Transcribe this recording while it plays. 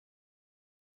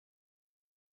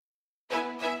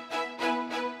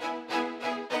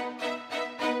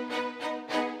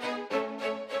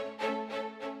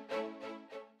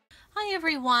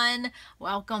everyone,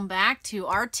 welcome back to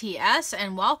RTS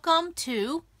and welcome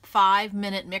to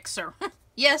 5-Minute Mixer.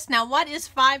 Yes, now what is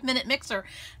 5-Minute Mixer?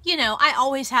 You know, I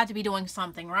always had to be doing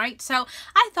something, right? So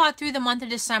I thought through the month of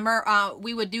December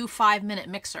we would do 5-Minute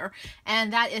Mixer,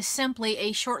 and that is simply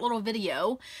a short little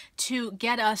video to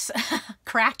get us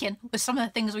cracking with some of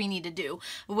the things we need to do,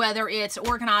 whether it's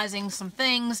organizing some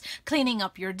things, cleaning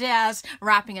up your desk,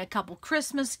 wrapping a couple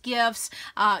Christmas gifts,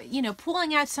 you know,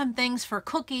 pulling out some things for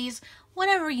cookies.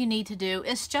 Whatever you need to do,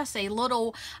 it's just a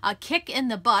little kick in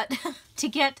the butt to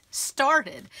get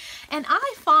started. And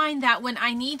I find that when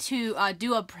I need to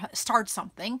start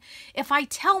something, if I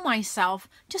tell myself,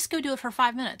 just go do it for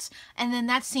 5 minutes, and then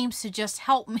that seems to just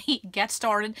help me get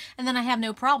started, and then I have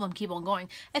no problem keep on going.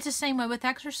 It's the same way with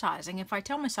exercising. If I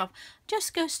tell myself,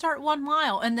 just go start 1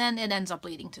 mile, and then it ends up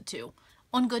leading to 2.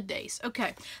 On good days.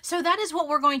 Okay, so that is what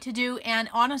we're going to do, and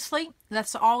honestly,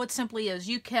 that's all it simply is.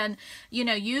 You can, you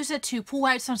know, use it to pull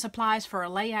out some supplies for a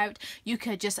layout. You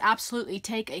could just absolutely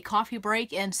take a coffee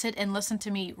break and sit and listen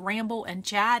to me ramble and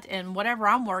chat and whatever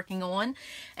I'm working on.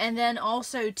 And then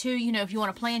also too, you know, if you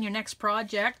want to plan your next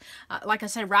project, like I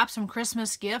said, wrap some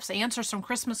Christmas gifts, answer some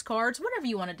Christmas cards, whatever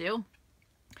you want to do.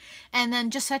 And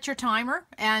then just set your timer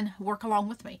and work along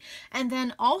with me. And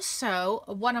then also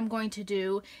what I'm going to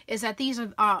do is that these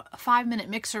 5-Minute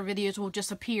Mixer videos will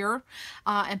just appear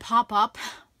and pop up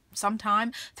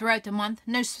sometime throughout the month.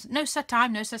 No set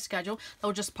time, no set schedule.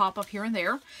 They'll just pop up here and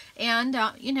there. And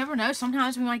you never know,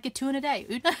 sometimes we might get 2 in a day.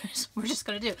 Who knows? We're just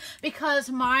going to do. Because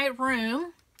my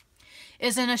room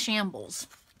is in a shambles.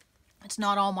 It's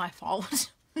not all my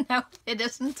fault. No, it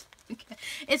isn't. Okay.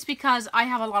 It's because I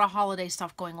have a lot of holiday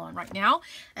stuff going on right now.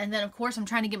 And then, of course, I'm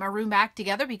trying to get my room back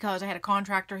together because I had a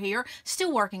contractor here.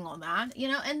 Still working on that, you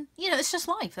know. And, you know, it's just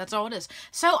life. That's all it is.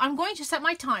 So I'm going to set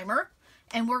my timer,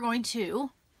 and we're going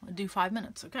to do 5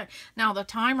 minutes. Okay. Now, the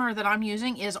timer that I'm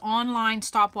using is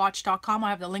onlinestopwatch.com. I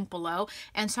have the link below.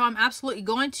 And so I'm absolutely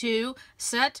going to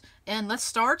set, and let's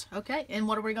start. Okay. And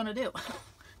what are we going to do?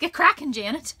 Get cracking,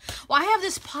 Janet. Well, I have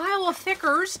this pile of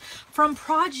thickers from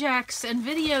projects and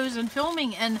videos and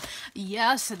filming, and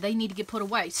yes, they need to get put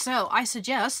away. So I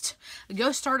suggest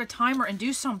go start a timer and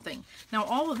do something. Now,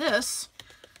 all of this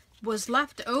was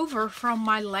left over from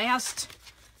my last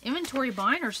inventory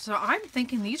binder, so I'm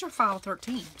thinking these are file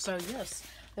 13. So yes,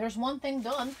 there's one thing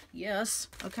done. Yes.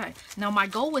 Okay. Now, my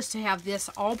goal was to have this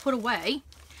all put away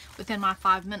within my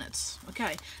 5 minutes.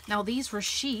 Okay, now these were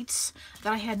sheets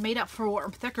that I had made up for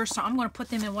thicker, so I'm going to put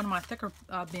them in one of my thicker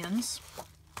bins.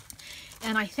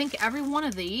 And I think every one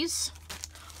of these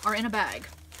are in a bag.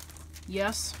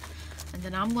 Yes, and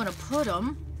then I'm going to put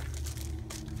them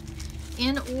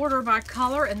in order by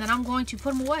color, and then I'm going to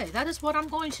put them away. That is what I'm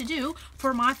going to do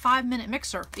for my 5-minute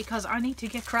mixer, because I need to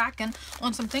get cracking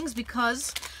on some things,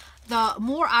 because the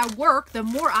more I work, the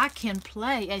more I can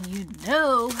play. And you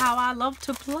know how I love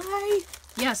to play.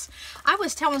 Yes, I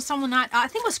was telling someone that, I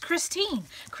think it was Christine.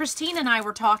 Christine and I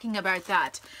were talking about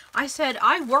that. I said,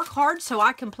 I work hard so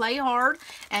I can play hard.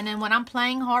 And then when I'm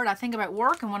playing hard, I think about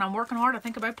work. And when I'm working hard, I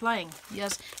think about playing.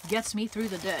 Yes, gets me through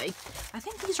the day. I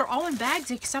think these are all in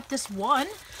bags except this one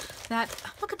that,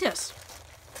 look at this.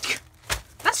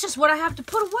 That's just what I have to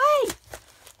put away.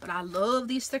 But I love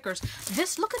these stickers.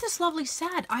 This, look at this lovely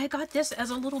set. I got this as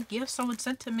a little gift someone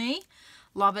sent to me.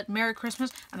 Love it. Merry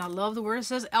Christmas. And I love the word it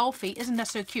says Elfie. Isn't that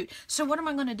so cute? So what am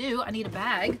I going to do? I need a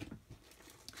bag.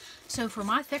 So for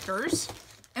my thickers,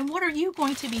 and what are you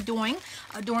going to be doing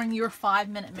during your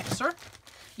 5-minute mixer?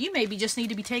 You maybe just need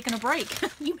to be taking a break.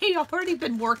 You may have already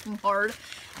been working hard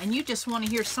and you just want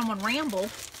to hear someone ramble.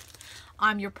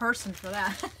 I'm your person for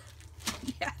that.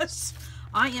 Yes,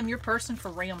 I am your person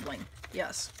for rambling.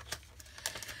 Yes.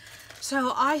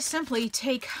 So I simply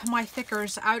take my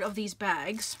thickers out of these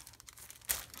bags,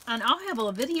 and I'll have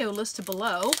a video listed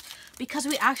below because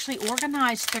we actually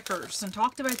organized thickers and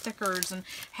talked about thickers and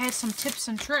had some tips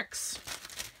and tricks.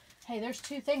 Hey, there's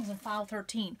 2 things in file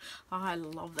 13. Oh, I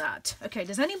love that. Okay,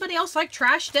 does anybody else like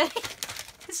trash day?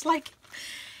 It's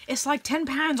like 10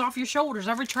 pounds off your shoulders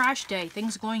every trash day.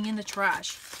 Things going in the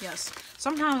trash. Yes.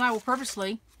 Sometimes I will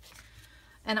purposely,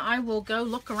 and I will go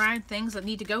look around things that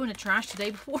need to go in the trash the day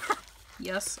before.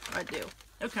 Yes, I do.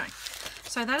 Okay,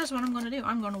 so that is what I'm going to do.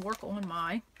 I'm going to work on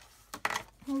my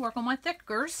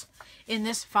thickers in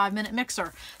this 5-minute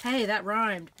mixer. Hey, that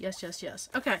rhymed. Yes, yes, yes.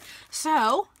 Okay,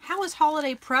 so how is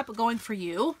holiday prep going for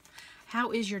you?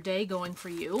 How is your day going for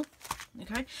you?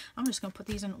 Okay, I'm just going to put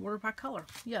these in order by color.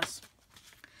 Yes.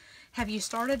 Have you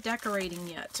started decorating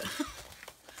yet?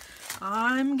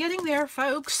 I'm getting there,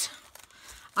 folks.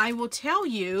 I will tell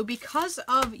you, because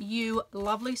of you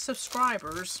lovely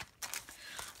subscribers,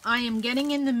 I am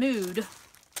getting in the mood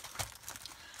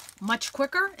much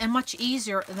quicker and much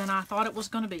easier than I thought it was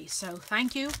going to be. So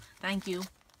thank you, thank you,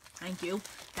 thank you.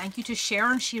 Thank you to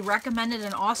Sharon. She recommended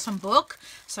an awesome book.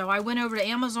 So I went over to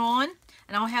Amazon,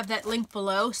 and I'll have that link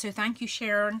below. So thank you,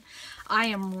 Sharon. I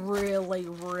am really,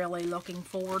 really looking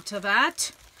forward to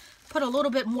that. Put a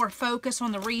little bit more focus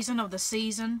on the reason of the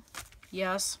season.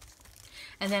 Yes.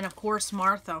 And then, of course,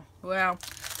 Martha. Well,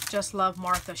 just love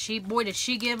Martha. Boy, did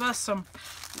she give us some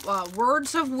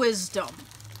words of wisdom.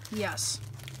 Yes.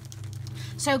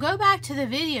 So go back to the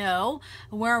video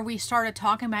where we started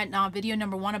talking about video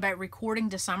number 1 about recording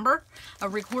December.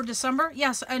 Record December.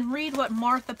 Yes, and read what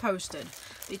Martha posted,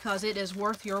 because it is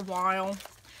worth your while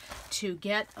to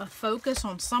get a focus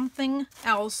on something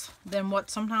else than what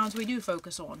sometimes we do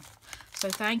focus on. So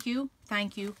thank you,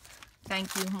 thank you, thank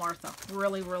you, Martha.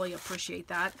 Really, really appreciate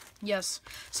that. Yes,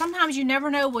 sometimes you never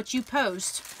know what you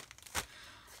post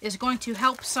is going to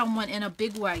help someone in a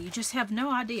big way. You just have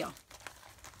no idea.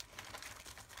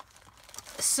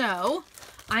 So,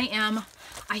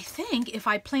 I think if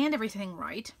I planned everything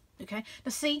right, okay, now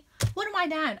see, what am I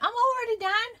done? I'm already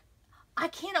done? I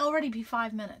can't already be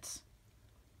 5 minutes.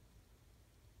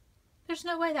 There's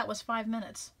no way that was 5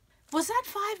 minutes. Was that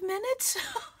 5 minutes?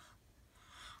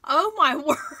 Oh my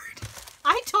word.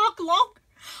 I talk long.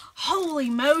 Holy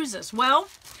Moses. Well,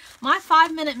 my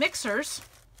 5-minute mixers,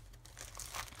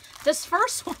 this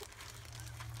first one,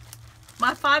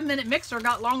 my 5-minute mixer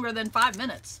got longer than 5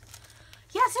 minutes.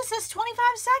 Yes, it says 25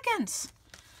 seconds.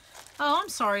 Oh, I'm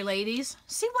sorry, ladies.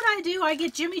 See what I do? I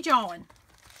get Jimmy jawing.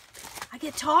 I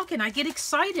get talking. I get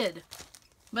excited.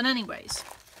 But anyways.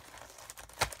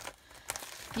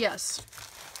 Yes.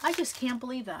 I just can't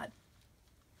believe that.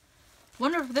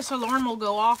 Wonder if this alarm will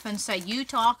go off and say, you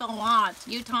talk a lot.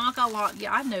 You talk a lot.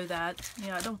 Yeah, I know that.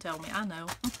 Yeah, don't tell me. I know.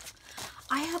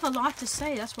 I have a lot to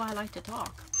say. That's why I like to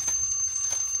talk.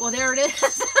 Well, there it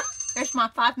is. There's my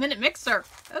 5-minute mixer.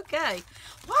 Okay.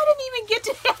 Well, I didn't even get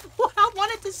to have what I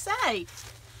wanted to say.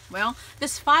 Well,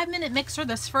 this 5-minute mixer,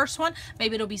 this first one,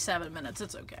 maybe it'll be 7 minutes.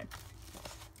 It's okay.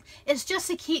 It's just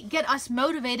to get us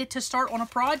motivated to start on a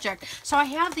project. So I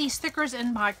have these stickers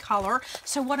in my color.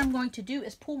 So what I'm going to do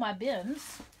is pull my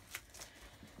bins.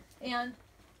 And,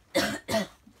 oh,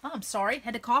 I'm sorry,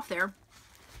 had to cough there.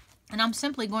 And I'm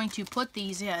simply going to put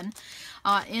these in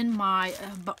my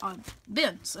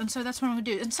bins. And so that's what I'm going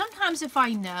to do. And sometimes if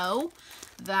I know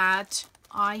that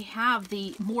I have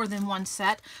the more than one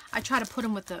set, I try to put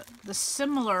them with the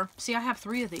similar. See, I have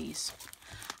 3 of these.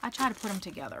 I try to put them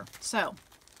together. So,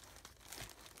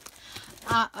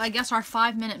 I guess our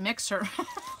 5-minute mixer.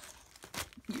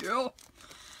 Yeah.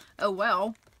 Oh,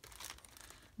 well.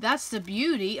 That's the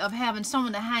beauty of having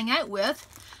someone to hang out with.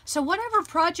 So whatever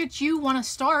project you want to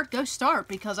start, go start,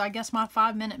 because I guess my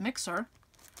 5-minute mixer,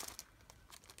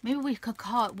 maybe we could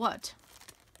call it what?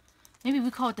 Maybe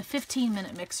we call it the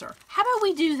 15-minute mixer. How about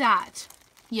we do that?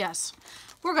 Yes,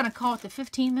 we're going to call it the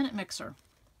 15-minute mixer.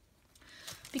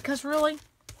 Because really,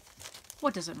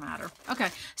 what does it matter? Okay,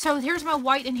 so here's my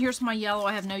white and here's my yellow.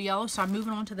 I have no yellow, so I'm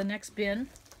moving on to the next bin.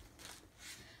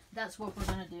 That's what we're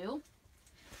going to do.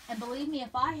 And believe me,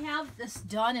 if I have this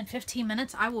done in 15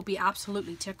 minutes, I will be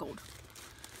absolutely tickled.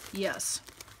 Yes.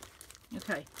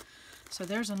 Okay. So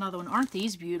there's another one. Aren't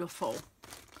these beautiful?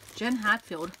 Jen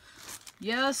Hatfield.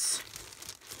 Yes.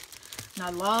 And I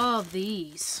love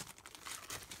these.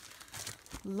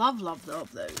 Love, love,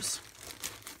 love those.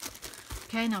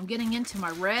 Okay, now I'm getting into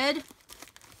my red.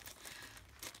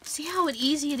 See how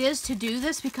easy it is to do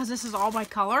this because this is all by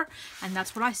color? And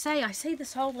that's what I say. I say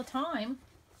this all the time.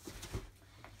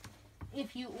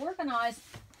 If you organize,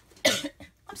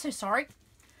 I'm so sorry,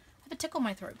 I have a tickle in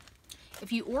my throat.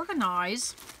 If you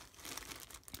organize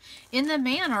in the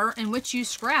manner in which you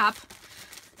scrap,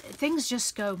 things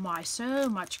just go by so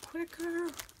much quicker.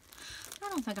 I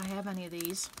don't think I have any of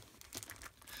these.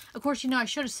 Of course, you know, I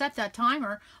should have set that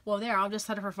timer. Well, there, I'll just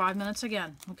set it for 5 minutes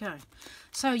again. Okay.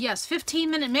 So, yes,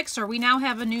 15-minute mixer. We now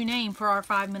have a new name for our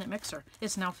 5-minute mixer.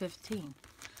 It's now 15.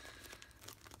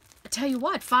 Tell you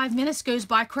what, 5 minutes goes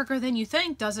by quicker than you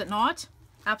think, does it not?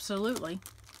 Absolutely.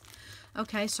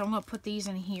 Okay, so I'm going to put these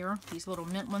in here, these little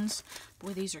mint ones. Boy,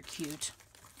 these are cute.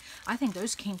 I think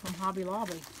those came from Hobby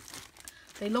Lobby.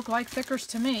 They look like thickers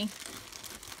to me.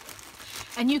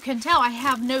 And you can tell I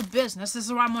have no business. This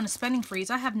is why I'm on a spending freeze.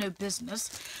 I have no business.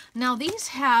 Now, these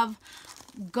have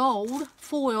gold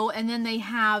foil, and then they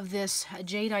have this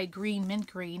jadeite green, mint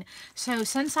green. So,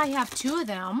 since I have 2 of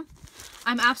them,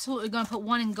 I'm absolutely going to put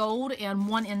one in gold and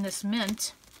one in this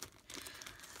mint.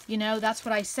 You know, that's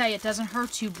what I say. It doesn't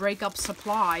hurt to break up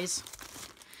supplies.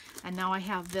 And now I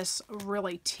have this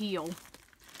really teal.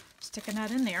 Sticking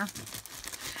that in there.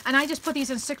 And I just put these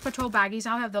in Stick Patrol baggies.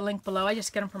 I'll have the link below. I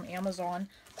just get them from Amazon.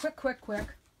 Quick. Quick.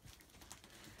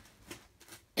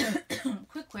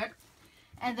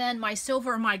 And then my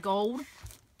silver and my gold,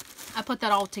 I put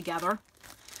that all together.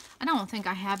 I don't think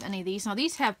I have any of these. Now,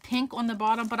 these have pink on the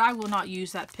bottom, but I will not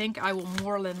use that pink. I will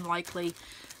more than likely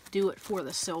do it for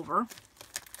the silver.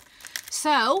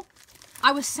 So,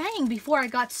 I was saying before I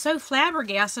got so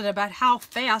flabbergasted about how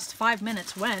fast 5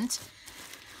 minutes went,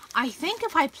 I think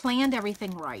if I planned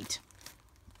everything right,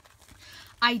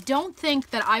 I don't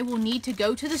think that I will need to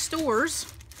go to the stores.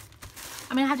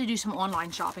 I mean, I have to do some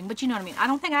online shopping, but you know what I mean. I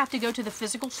don't think I have to go to the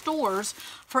physical stores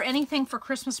for anything for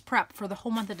Christmas prep for the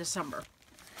whole month of December.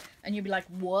 And you'd be like,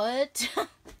 what?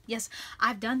 Yes,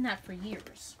 I've done that for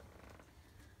years.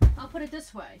 I'll put it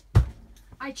this way.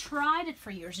 I tried it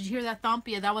for years. Did you hear that thump?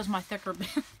 Yeah, that was my thicker bin.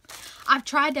 I've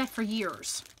tried that for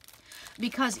years.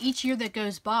 Because each year that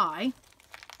goes by,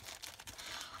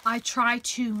 I try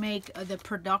to make the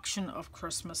production of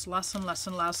Christmas less and less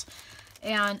and less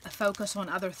and focus on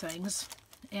other things.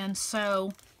 And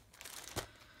so, I'm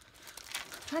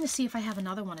trying to see if I have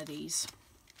another one of these.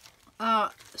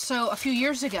 So a few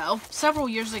years ago, several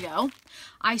years ago,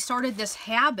 I started this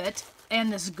habit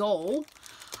and this goal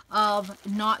of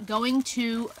not going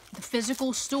to the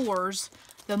physical stores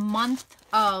the month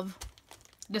of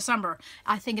December.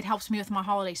 I think it helps me with my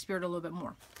holiday spirit a little bit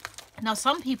more. Now,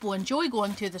 some people enjoy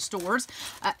going to the stores,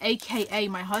 aka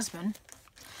my husband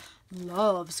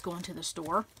loves going to the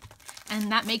store. And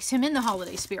that makes him in the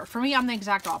holiday spirit. For me, I'm the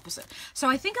exact opposite. So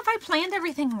I think if I planned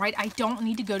everything right, I don't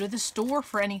need to go to the store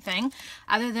for anything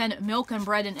other than milk and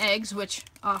bread and eggs, which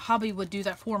hubby would do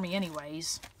that for me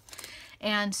anyways.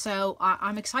 And so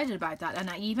I'm excited about that. And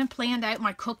I even planned out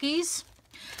my cookies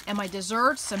and my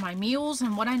desserts and my meals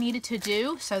and what I needed to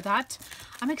do. So that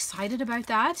I'm excited about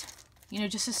that. You know,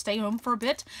 just to stay home for a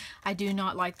bit. I do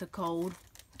not like the cold.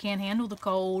 Can't handle the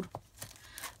cold.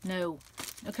 No.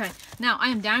 Okay, now I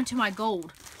am down to my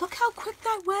gold. Look how quick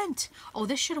that went. Oh,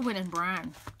 this should have went in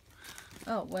brown.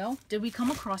 Oh, well, did we come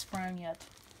across brown yet?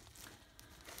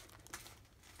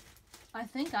 I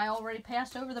think I already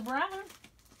passed over the brown.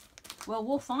 Well,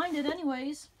 we'll find it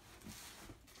anyways.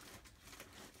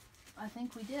 I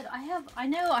think we did. I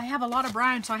know I have a lot of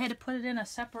brown, so I had to put it in a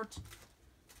separate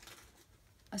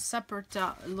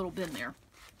little bin there.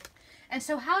 And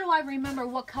so how do I remember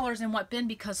what color's in what bin?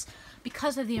 Because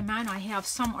of the amount I have,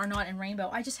 some are not in rainbow.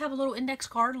 I just have a little index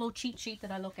card, a little cheat sheet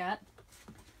that I look at.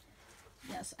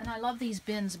 Yes, and I love these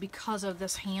bins because of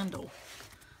this handle.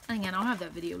 And again, I'll have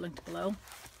that video linked below.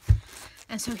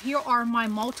 And so here are my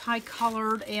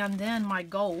multicolored and then my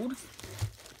gold.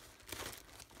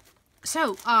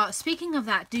 So, speaking of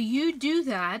that, do you do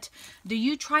that? Do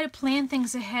you try to plan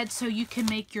things ahead so you can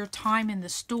make your time in the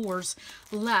stores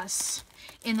less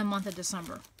in the month of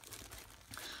December?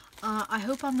 I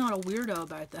hope I'm not a weirdo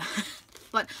about that.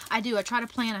 But I do. I try to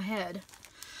plan ahead.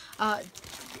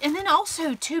 And then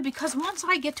also, too, because once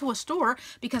I get to a store,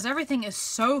 because everything is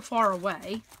so far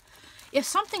away, if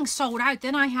something's sold out,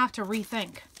 then I have to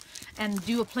rethink and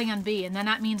do a plan B, and then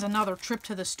that means another trip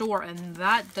to the store, and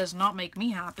that does not make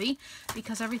me happy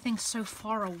because everything's so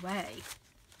far away.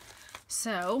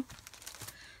 So,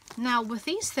 now with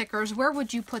these stickers, where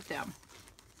would you put them?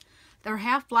 They're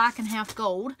half black and half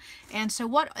gold, and so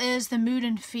what is the mood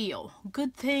and feel?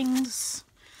 Good things,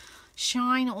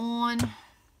 shine on.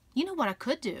 You know what I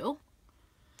could do?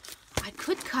 I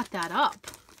could cut that up.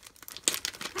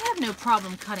 I have no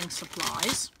problem cutting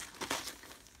supplies.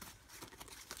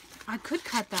 I could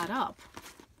cut that up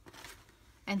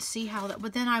and see how that,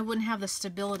 but then I wouldn't have the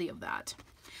stability of that.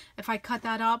 If I cut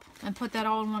that up and put that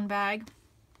all in one bag,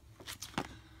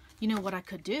 you know what I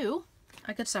could do?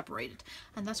 I could separate it.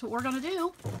 And that's what we're going to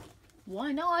do.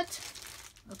 Why not?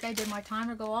 Okay, did my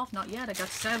timer go off? Not yet. I got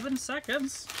 7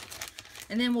 seconds.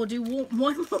 And then we'll do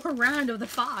one more round of the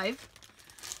 5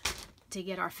 to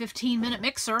get our 15-minute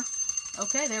mixer.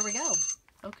 Okay, there we go.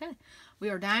 Okay, we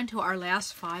are down to our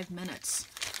last 5 minutes.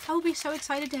 I will be so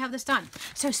excited to have this done.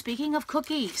 So speaking of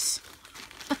cookies,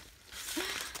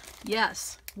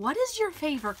 yes, what is your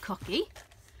favorite cookie?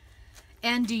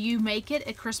 And do you make it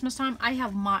at Christmas time? I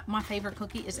have my favorite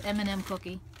cookie is M&M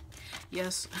cookie.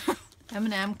 Yes,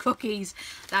 M&M cookies.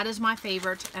 That is my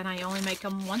favorite, and I only make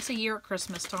them once a year at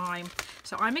Christmas time.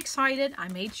 So I'm excited. I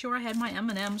made sure I had my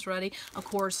M&Ms ready. Of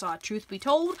course, truth be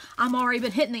told, I'm already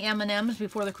been hitting the M&Ms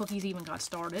before the cookies even got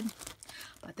started.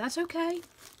 But that's okay.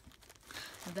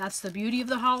 That's the beauty of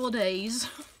the holidays.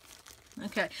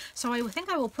 Okay, so I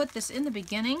think I will put this in the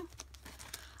beginning.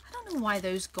 I don't know why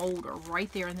those gold are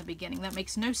right there in the beginning. That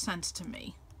makes no sense to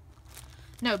me.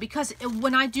 No, because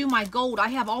when I do my gold, I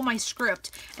have all my script,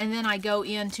 and then I go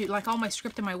into, like, all my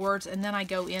script and my words, and then I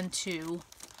go into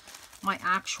my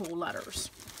actual letters.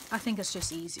 I think it's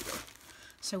just easier.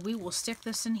 So we will stick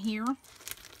this in here,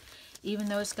 even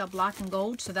though it's got black and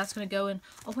gold. So that's going to go in.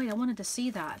 Oh, wait, I wanted to see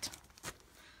that.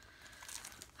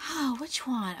 Oh, which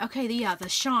one? Okay, the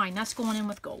shine. That's going in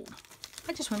with gold.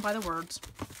 I just went by the words.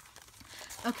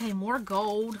 Okay, more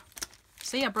gold.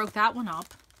 See, I broke that one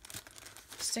up.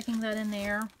 Sticking that in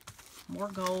there. More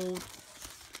gold.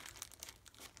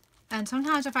 And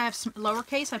sometimes if I have some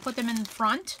lowercase, I put them in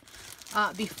front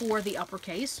before the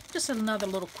uppercase. Just another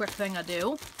little quick thing I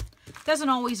do. Doesn't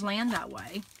always land that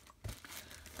way.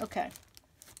 Okay.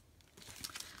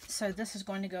 So this is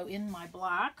going to go in my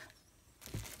black.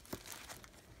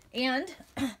 And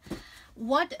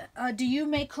what do you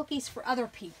make cookies for other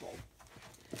people?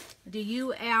 Do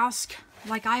you ask,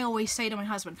 like I always say to my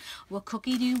husband, what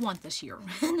cookie do you want this year?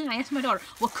 And then I ask my daughter,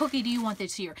 what cookie do you want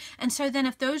this year? And so then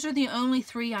if those are the only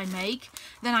 3 I make,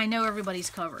 then I know everybody's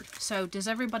covered. So does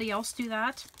everybody else do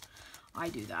that? I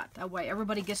do that. That way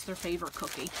everybody gets their favorite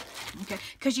cookie. Okay,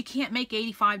 because you can't make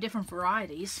 85 different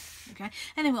varieties. Okay,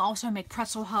 and then we also make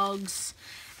pretzel hugs.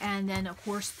 And then of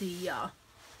course the...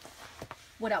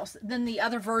 what else? Then the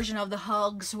other version of the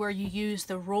hugs where you use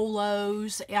the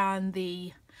Rolos and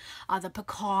the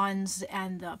pecans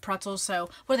and the pretzels. So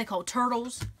what are they called?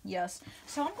 Turtles. Yes.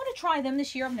 So I'm going to try them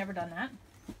this year. I've never done that.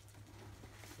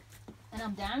 And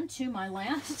I'm down to my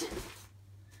last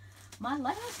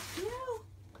few.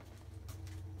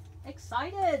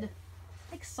 Excited.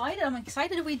 Excited. I'm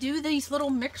excited we do these little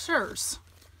mixers.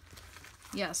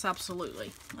 Yes,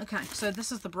 absolutely. Okay, so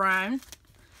this is the brown.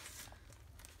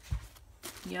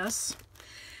 Yes.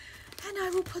 And I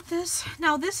will put this.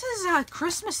 Now this is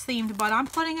Christmas themed, but I'm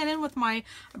putting it in with my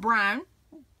brown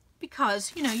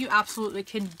because, you know, you absolutely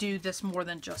can do this more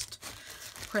than just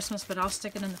Christmas, but I'll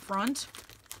stick it in the front.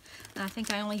 And I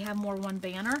think I only have more one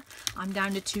banner. I'm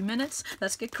down to 2 minutes.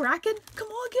 Let's get cracking. Come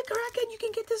on, get cracking. You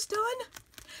can get this done.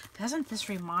 Doesn't this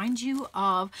remind you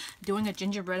of doing a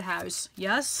gingerbread house?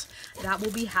 Yes, that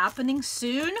will be happening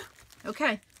soon.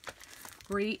 Okay.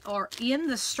 We are in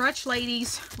the stretch,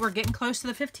 ladies. We're getting close to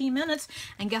the 15 minutes.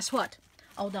 And guess what?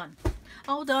 All done.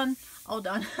 All done. All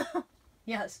done.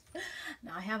 Yes.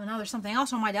 Now I have something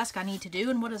else on my desk I need to do.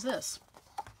 And what is this?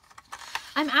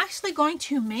 I'm actually going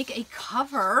to make a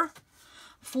cover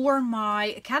for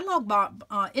my catalog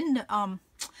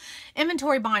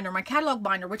inventory binder, my catalog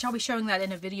binder, which I'll be showing that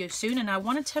in a video soon. And I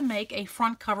wanted to make a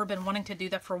front cover, been wanting to do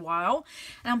that for a while.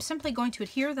 And I'm simply going to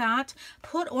adhere that,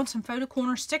 put on some photo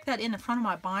corners, stick that in the front of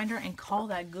my binder, and call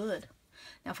that good.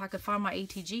 Now, if I could find my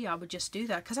ATG, I would just do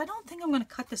that, because I don't think I'm going to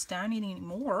cut this down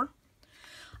anymore.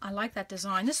 I like that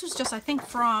design. This was just, I think,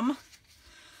 from...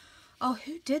 Oh,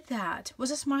 who did that? Was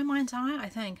this My Mind's Eye? I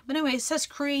think. But anyway, it says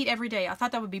create every day. I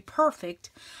thought that would be perfect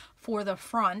for the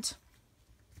front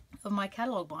of my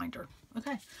catalog binder.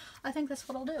 Okay, I think that's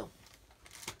what I'll do.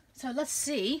 So let's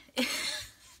see.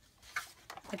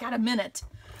 I got a minute.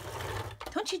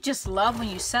 Don't you just love when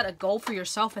you set a goal for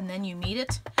yourself and then you meet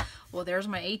it? Well, there's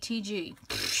my ATG.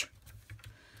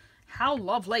 How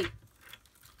lovely.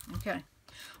 Okay.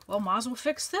 Well, might as well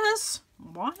fix this.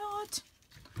 Why not?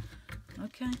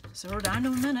 Okay, so we're down to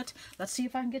a minute. Let's see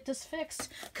if I can get this fixed.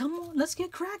 Come on, let's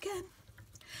get cracking.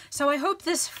 So I hope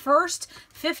this first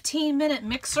 15-minute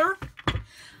mixer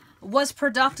was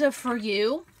productive for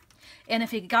you. And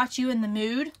if it got you in the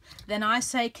mood, then I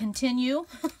say continue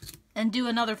and do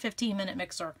another 15-minute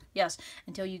mixer. Yes,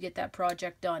 until you get that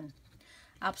project done.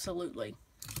 Absolutely.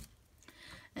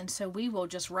 And so we will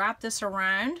just wrap this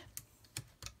around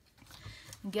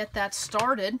and get that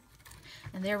started.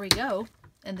 And there we go.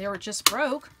 And there it just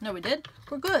broke. No, we did.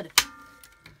 We're good.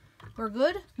 We're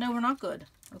good? No, we're not good.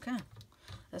 Okay.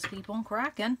 Let's keep on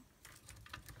cracking.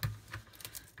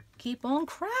 Keep on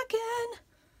cracking.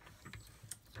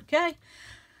 Okay.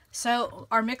 So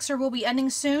our mixer will be ending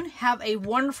soon. Have a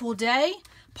wonderful day.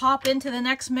 Pop into the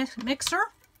next mixer.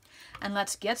 And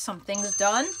let's get some things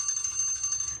done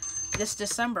this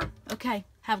December. Okay.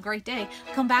 Have a great day.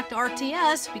 Come back to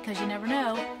RTS because you never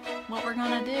know what we're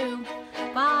going to do.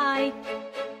 Bye.